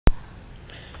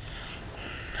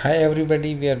Hi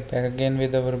everybody, we are back again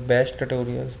with our batch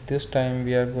tutorials. This time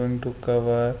we are going to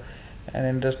cover an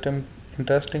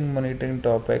interesting monitoring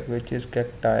topic, which is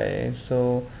cacti.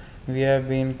 So we have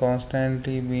been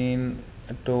constantly been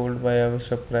told by our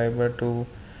subscriber to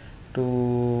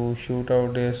shoot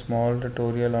out a small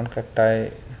tutorial on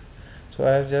cacti. So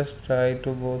I have just tried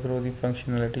to go through the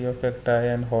functionality of cacti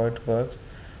and how it works,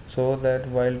 so that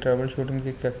while troubleshooting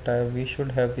the cacti we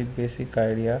should have the basic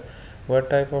idea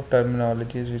what type of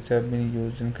terminologies which have been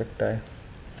used in cacti.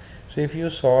 So if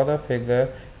you saw the figure,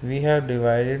 we have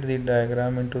divided the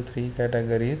diagram into three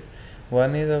categories.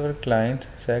 One is our client,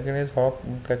 second is how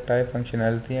cacti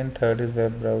functionality, and third is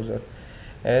web browser.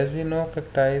 As we know,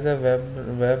 Cacti is a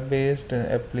web-based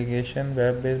application,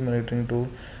 web-based monitoring tool,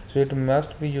 so it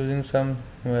must be using some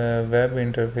web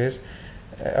interface.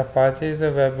 Apache is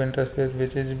a web interface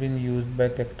which is being used by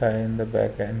Cacti in the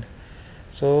backend.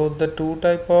 So the two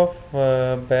type of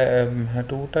backend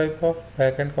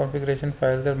configuration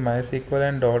files are MySQL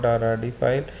and .rrd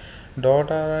file.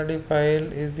 .rrd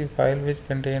file is the file which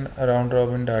contain round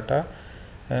robin data,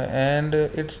 and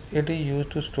it is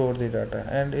used to store the data.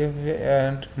 And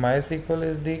MySQL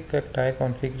is the cacti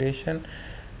configuration.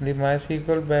 The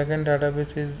MySQL backend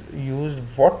database is used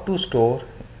what to store,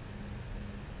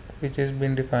 which is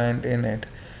been defined in it.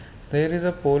 There is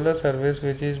a polar service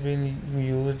which is being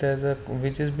used as a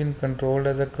which is being controlled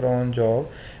as a cron job,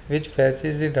 which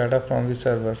fetches the data from the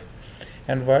server.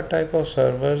 And what type of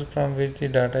servers from which the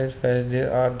data is fetched? There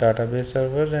are database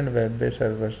servers and web-based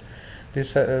servers.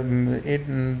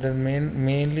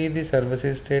 Mainly the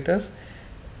services status,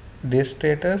 this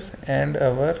status, and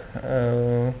our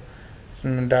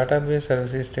database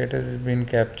services status is being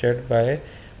captured by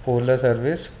polar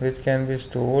service, which can be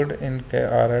stored in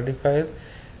RRD files,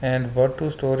 and what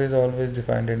to store is always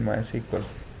defined in MySQL.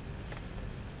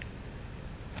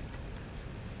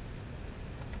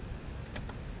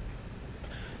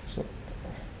 So,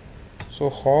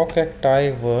 so how cacti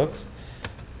works?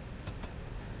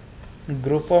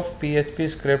 Group of PHP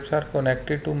scripts are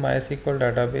connected to MySQL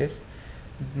database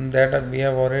that we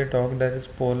have already talked, that is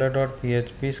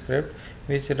polar.php script,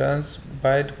 which runs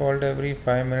by default every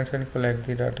 5 minutes and collects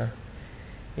the data.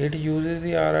 It uses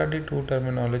the RRD2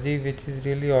 terminology, which is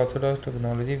really orthodox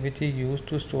technology which is used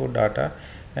to store data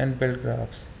and build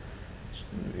graphs.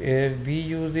 We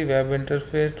use the web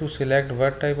interface to select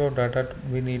what type of data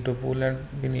we need to pull and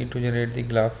we need to generate the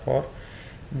graph for,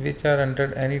 which are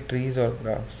under any trees or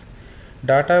graphs.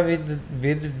 Data with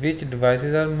which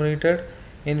devices are monitored,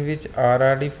 in which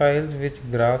RRD files, which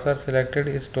graphs are selected,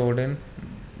 is stored in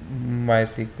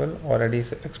MySQL, already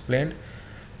explained.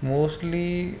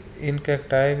 Mostly in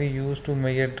Cacti we use to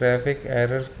measure traffic,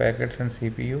 errors, packets and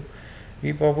CPU.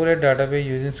 We populate database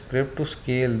using script to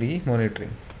scale the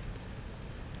monitoring.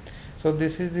 So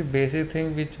this is the basic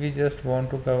thing which we just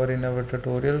want to cover in our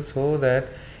tutorial, so that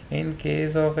in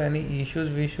case of any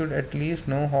issues we should at least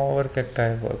know how our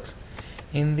cacti works.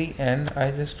 In the end,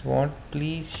 I just want,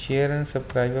 please share and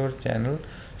subscribe our channel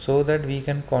so that we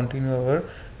can continue our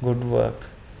good work.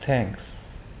 Thanks.